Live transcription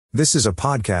This is a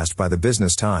podcast by the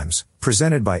Business Times,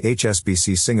 presented by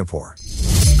HSBC Singapore.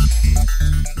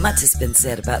 Much has been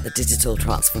said about the digital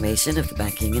transformation of the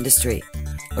banking industry.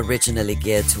 Originally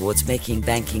geared towards making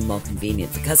banking more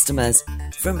convenient for customers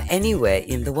from anywhere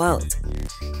in the world,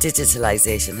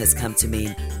 digitalization has come to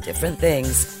mean different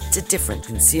things to different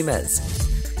consumers.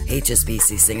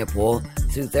 HSBC Singapore,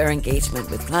 through their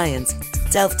engagement with clients,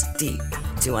 delved deep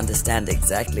to understand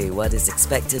exactly what is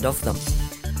expected of them.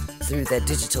 Through their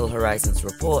Digital Horizons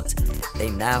report, they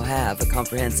now have a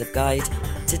comprehensive guide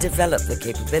to develop the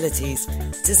capabilities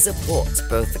to support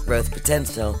both the growth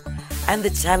potential and the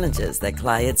challenges their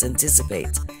clients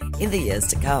anticipate in the years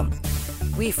to come.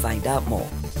 We find out more.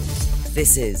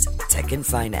 This is Tech and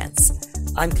Finance.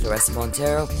 I'm Clarissa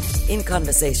Montero. In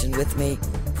conversation with me,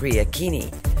 Priya Kini,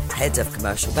 Head of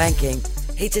Commercial Banking,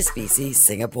 HSBC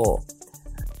Singapore.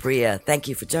 Priya, thank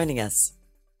you for joining us.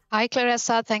 Hi,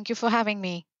 Clarissa. Thank you for having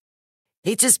me.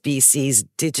 HSBC's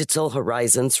Digital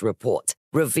Horizons report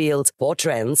revealed 4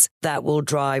 trends that will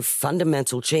drive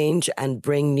fundamental change and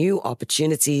bring new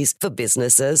opportunities for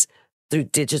businesses through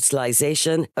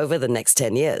digitalization over the next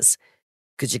 10 years.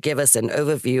 Could you give us an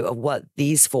overview of what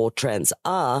these 4 trends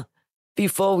are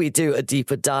before we do a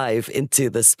deeper dive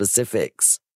into the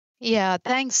specifics? Yeah,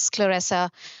 thanks, Clarissa.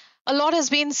 A lot has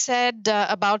been said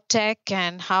about tech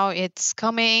and how it's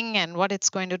coming and what it's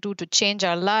going to do to change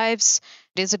our lives.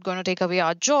 Is it going to take away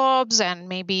our jobs? And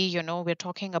maybe, we're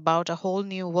talking about a whole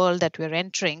new world that we're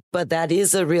entering. But that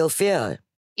is a real fear.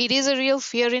 It is a real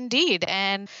fear indeed.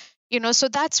 And, so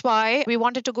that's why we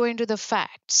wanted to go into the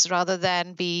facts rather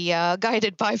than be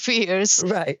guided by fears.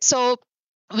 Right. So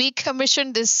we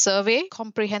commissioned this survey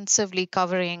comprehensively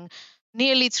covering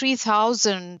nearly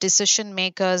 3,000 decision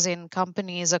makers in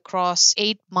companies across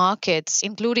 8 markets,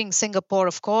 including Singapore,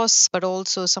 of course, but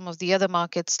also some of the other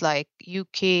markets like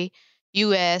UK,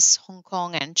 US, Hong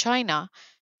Kong, and China.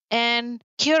 And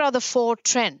here are the 4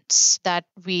 trends that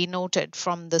we noted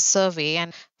from the survey.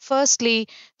 And firstly,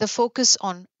 the focus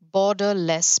on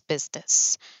borderless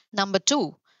business. Number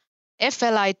 2,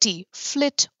 FLIT,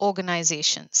 flit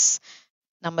organizations.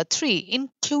 Number 3,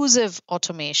 inclusive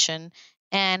automation.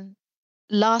 And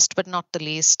last but not the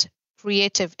least,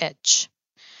 creative edge.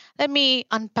 Let me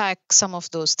unpack some of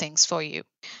those things for you.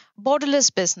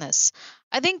 Borderless business.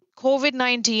 I think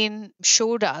COVID-19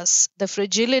 showed us the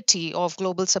fragility of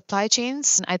global supply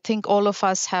chains. I think all of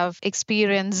us have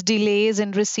experienced delays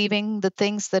in receiving the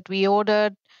things that we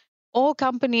ordered. All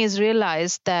companies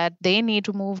realized that they need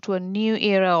to move to a new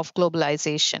era of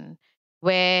globalization,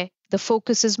 where the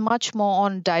focus is much more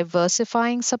on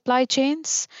diversifying supply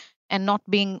chains and not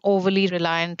being overly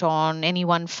reliant on any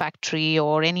one factory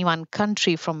or any one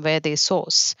country from where they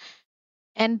source.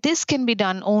 And this can be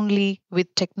done only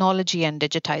with technology and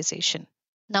digitization.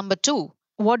 Number 2,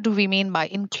 what do we mean by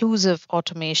inclusive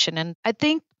automation? And I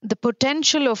think the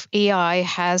potential of AI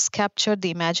has captured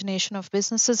the imagination of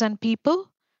businesses and people,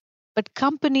 but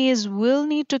companies will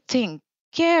need to think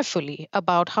carefully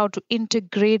about how to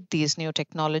integrate these new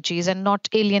technologies and not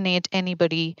alienate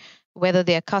anybody, whether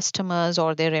they're customers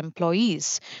or their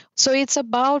employees. So it's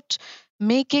about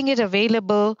making it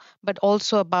available, but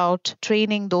also about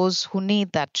training those who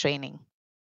need that training.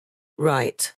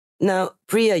 Right. Now,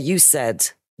 Priya, you said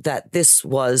that this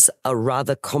was a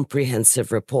rather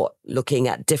comprehensive report looking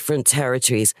at different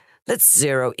territories. Let's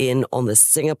zero in on the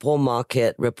Singapore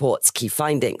market report's key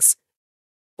findings.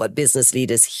 What business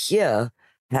leaders here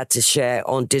had to share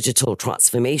on digital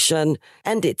transformation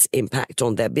and its impact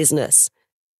on their business.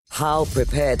 How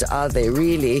prepared are they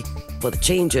really for the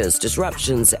changes,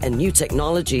 disruptions, and new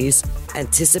technologies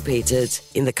anticipated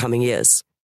in the coming years?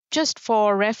 Just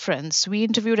for reference, we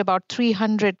interviewed about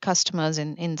 300 customers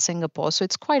in Singapore, so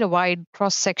it's quite a wide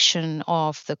cross-section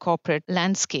of the corporate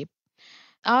landscape.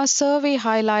 Our survey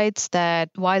highlights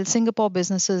that while Singapore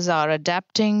businesses are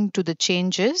adapting to the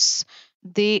changes,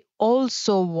 they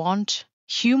also want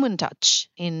human touch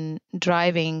in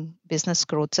driving business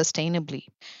growth sustainably.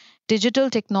 Digital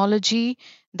technology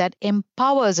that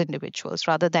empowers individuals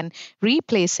rather than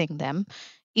replacing them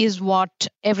is what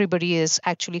everybody is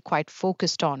actually quite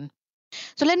focused on.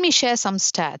 So let me share some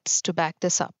stats to back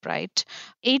this up, right?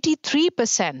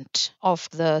 83% of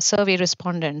the survey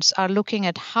respondents are looking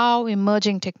at how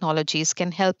emerging technologies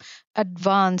can help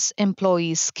advance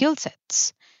employees' skill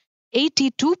sets.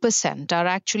 82% are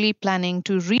actually planning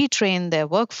to retrain their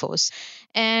workforce,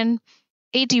 and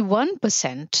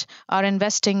 81% are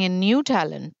investing in new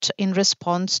talent in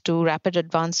response to rapid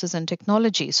advances in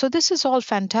technology. So this is all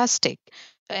fantastic,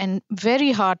 and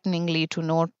very hearteningly to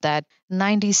note that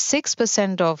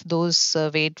 96% of those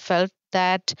surveyed felt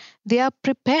that they are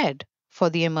prepared for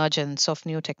the emergence of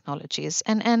new technologies.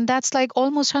 And that's like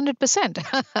almost 100%.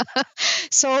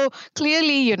 So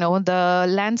clearly, the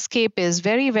landscape is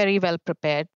very, very well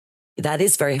prepared. That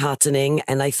is very heartening.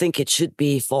 And I think it should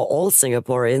be for all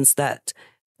Singaporeans that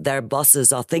their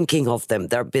bosses are thinking of them,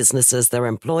 their businesses, their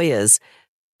employers,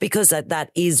 because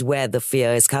that is where the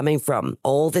fear is coming from.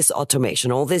 All this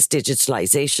automation, all this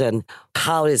digitalization,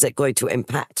 how is it going to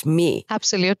impact me?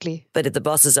 Absolutely. But if the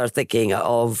bosses are thinking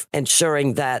of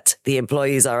ensuring that the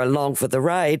employees are along for the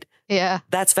ride,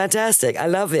 that's fantastic. I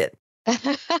love it.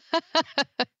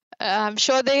 I'm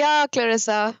sure they are,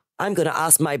 Clarissa. I'm going to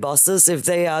ask my bosses if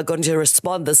they are going to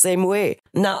respond the same way.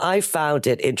 Now, I found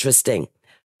it interesting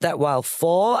that while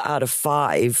 4 out of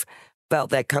 5 felt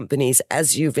that companies,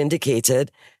 as you've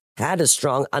indicated, had a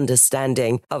strong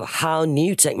understanding of how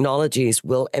new technologies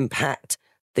will impact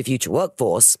the future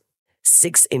workforce,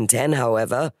 6 in 10,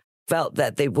 however, felt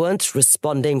that they weren't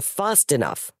responding fast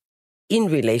enough in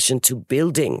relation to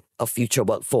building a future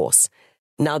workforce.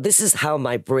 Now, this is how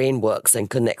my brain works and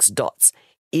connects dots.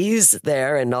 Is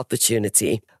there an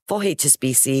opportunity for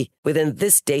HSBC within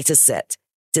this data set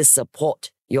to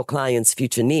support your clients'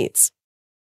 future needs?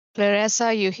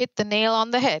 Clarissa, you hit the nail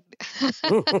on the head.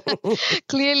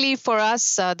 Clearly, for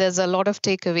us, there's a lot of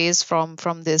takeaways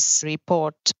from this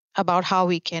report about how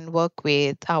we can work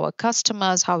with our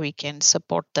customers, how we can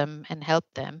support them and help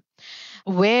them.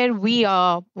 Where we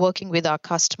are working with our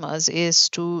customers is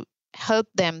to help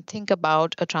them think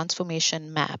about a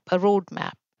transformation map, a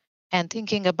roadmap, and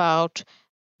thinking about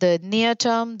the near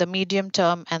term, the medium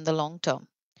term, and the long term.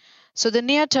 So the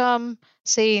near term,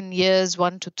 say in years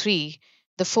 1 to 3,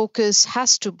 the focus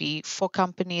has to be for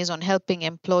companies on helping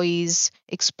employees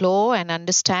explore and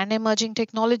understand emerging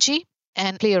technology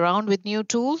and play around with new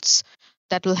tools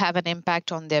that will have an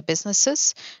impact on their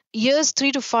businesses. Years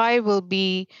 3 to 5 will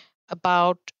be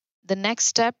about the next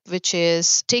step, which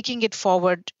is taking it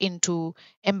forward into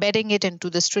embedding it into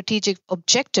the strategic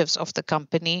objectives of the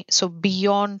company. So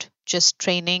beyond just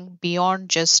training, beyond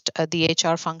just the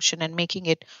HR function, and making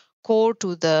it core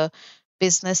to the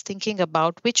business, thinking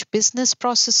about which business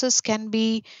processes can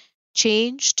be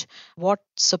changed, what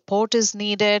support is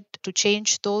needed to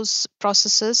change those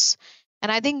processes.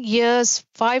 And I think years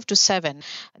 5 to 7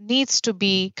 needs to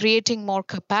be creating more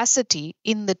capacity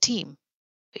in the team.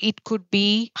 It could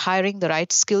be hiring the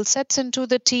right skill sets into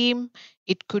the team.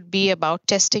 It could be about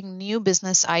testing new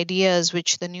business ideas,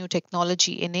 which the new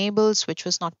technology enables, which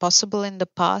was not possible in the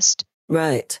past.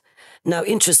 Right. Now,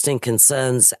 interesting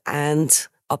concerns and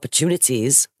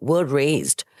opportunities were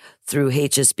raised through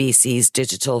HSBC's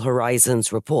Digital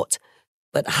Horizons report.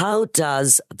 But how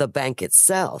does the bank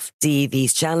itself see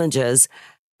these challenges,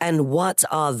 and what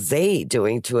are they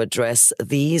doing to address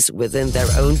these within their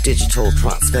own digital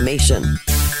transformation?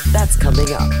 That's coming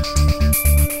up.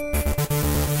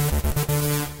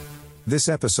 This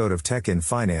episode of Tech in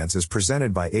Finance is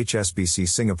presented by HSBC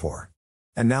Singapore.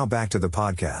 And now back to the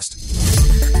podcast.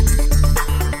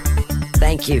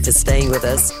 Thank you for staying with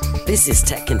us. This is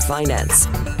Tech in Finance.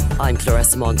 I'm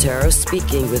Clarissa Montero,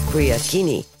 speaking with Priya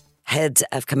Kini, Head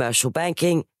of Commercial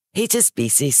Banking,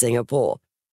 HSBC Singapore.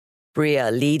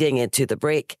 Priya, leading into the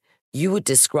break, you were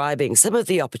describing some of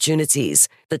the opportunities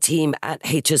the team at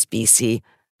HSBC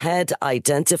had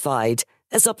identified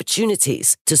as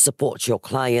opportunities to support your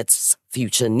clients'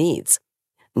 future needs.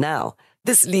 Now,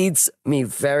 this leads me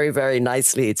very, very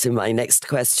nicely to my next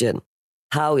question.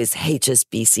 How is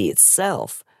HSBC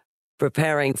itself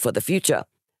preparing for the future?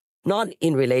 Not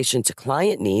in relation to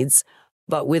client needs,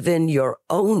 but within your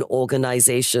own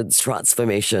organization's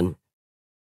transformation.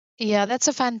 Yeah, that's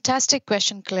a fantastic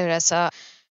question, Clarissa.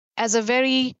 As a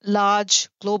very large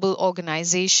global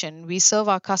organization, we serve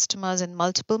our customers in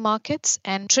multiple markets,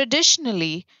 and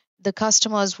traditionally, the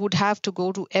customers would have to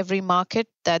go to every market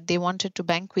that they wanted to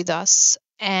bank with us,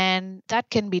 and that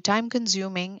can be time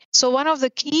consuming. So one of the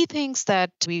key things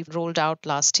that we rolled out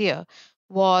last year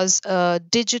was a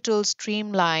digital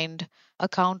streamlined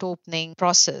account opening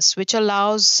process, which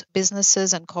allows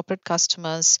businesses and corporate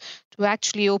customers to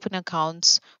actually open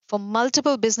accounts for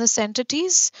multiple business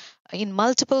entities in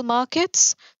multiple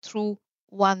markets through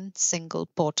one single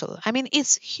portal. I mean,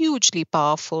 it's hugely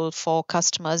powerful for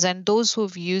customers, and those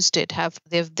who've used it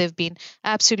they've been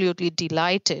absolutely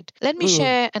delighted. Let me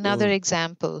share another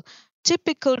example.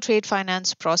 Typical trade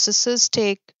finance processes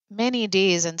take many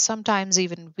days and sometimes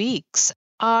even weeks.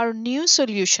 Our new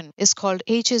solution is called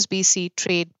HSBC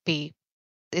Trade Pay.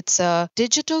 It's a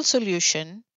digital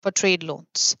solution for trade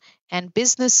loans, and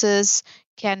businesses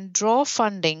can draw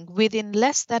funding within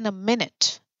less than a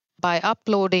minute by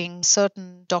uploading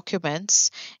certain documents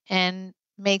and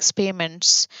makes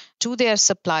payments to their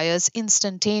suppliers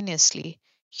instantaneously.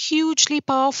 Hugely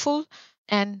powerful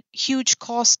and huge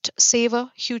cost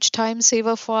saver, huge time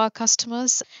saver for our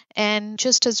customers. And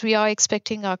just as we are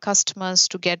expecting our customers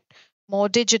to get more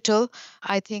digital,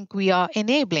 I think we are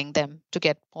enabling them to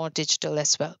get more digital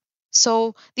as well.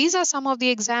 So these are some of the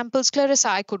examples. Clarissa,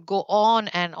 I could go on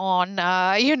and on,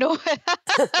 I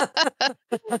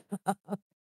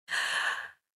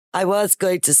was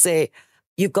going to say,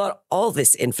 you got all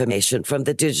this information from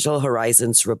the Digital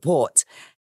Horizons report,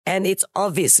 and it's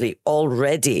obviously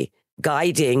already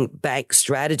guiding bank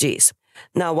strategies.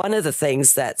 Now, one of the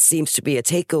things that seems to be a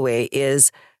takeaway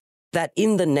is that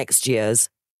in the next years,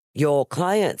 your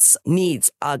clients'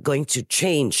 needs are going to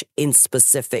change in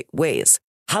specific ways.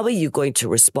 How are you going to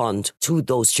respond to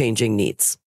those changing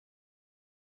needs?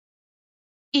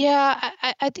 Yeah,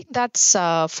 I think that's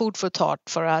food for thought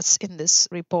for us in this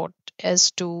report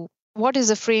as to what is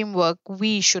the framework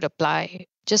we should apply.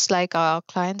 Just like our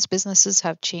clients' businesses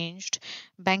have changed,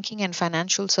 banking and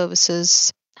financial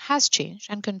services has changed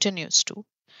and continues to.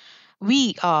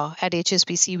 We are at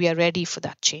HSBC, we are ready for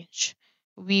that change.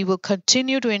 We will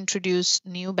continue to introduce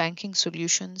new banking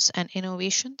solutions and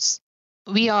innovations.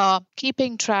 We are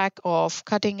keeping track of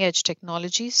cutting-edge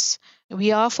technologies.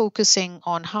 We are focusing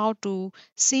on how to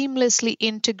seamlessly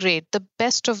integrate the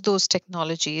best of those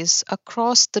technologies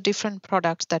across the different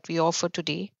products that we offer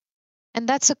today. And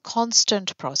that's a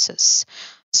constant process.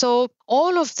 So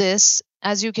all of this,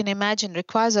 as you can imagine,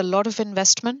 requires a lot of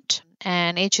investment,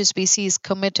 and HSBC is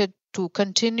committed to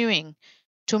continuing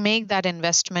to make that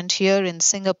investment here in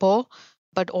Singapore,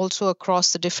 but also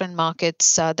across the different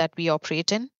markets that we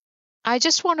operate in. I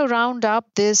just want to round up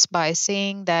this by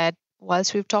saying that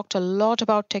whilst we've talked a lot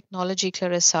about technology,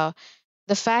 Clarissa,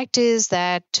 the fact is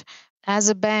that as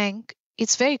a bank,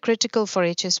 it's very critical for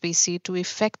HSBC to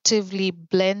effectively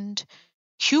blend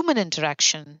human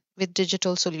interaction with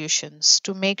digital solutions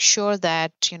to make sure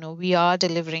that we are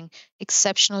delivering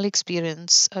exceptional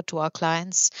experience to our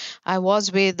clients. I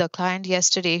was with a client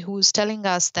yesterday who was telling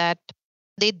us that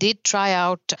they did try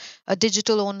out a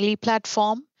digital-only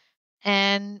platform,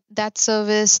 and that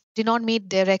service did not meet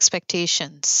their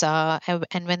expectations.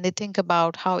 And when they think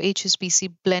about how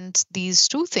HSBC blends these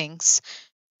two things,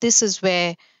 this is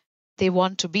where they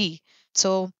want to be.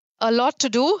 So a lot to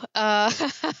do. A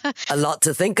lot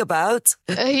to think about.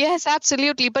 Yes,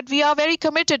 absolutely. But we are very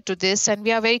committed to this, and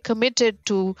we are very committed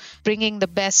to bringing the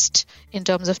best in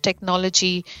terms of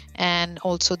technology and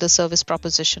also the service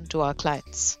proposition to our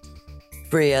clients.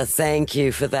 Priya, thank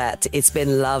you for that. It's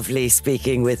been lovely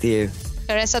speaking with you.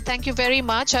 Teresa, thank you very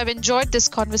much. I've enjoyed this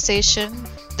conversation.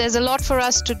 There's a lot for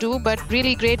us to do, but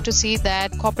really great to see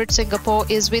that Corporate Singapore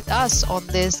is with us on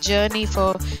this journey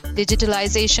for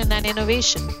digitalization and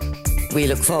innovation. We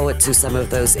look forward to some of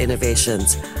those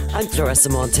innovations. I'm Clarissa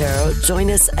Montero.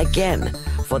 Join us again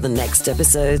for the next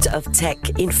episode of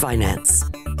Tech in Finance.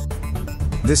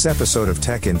 This episode of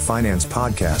Tech in Finance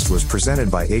podcast was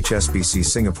presented by HSBC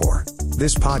Singapore.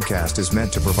 This podcast is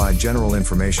meant to provide general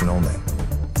information only.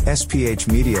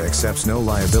 SPH Media accepts no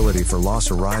liability for loss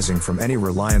arising from any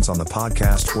reliance on the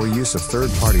podcast or use of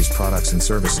third parties' products and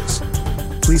services.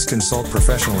 Please consult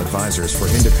professional advisors for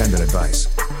independent advice.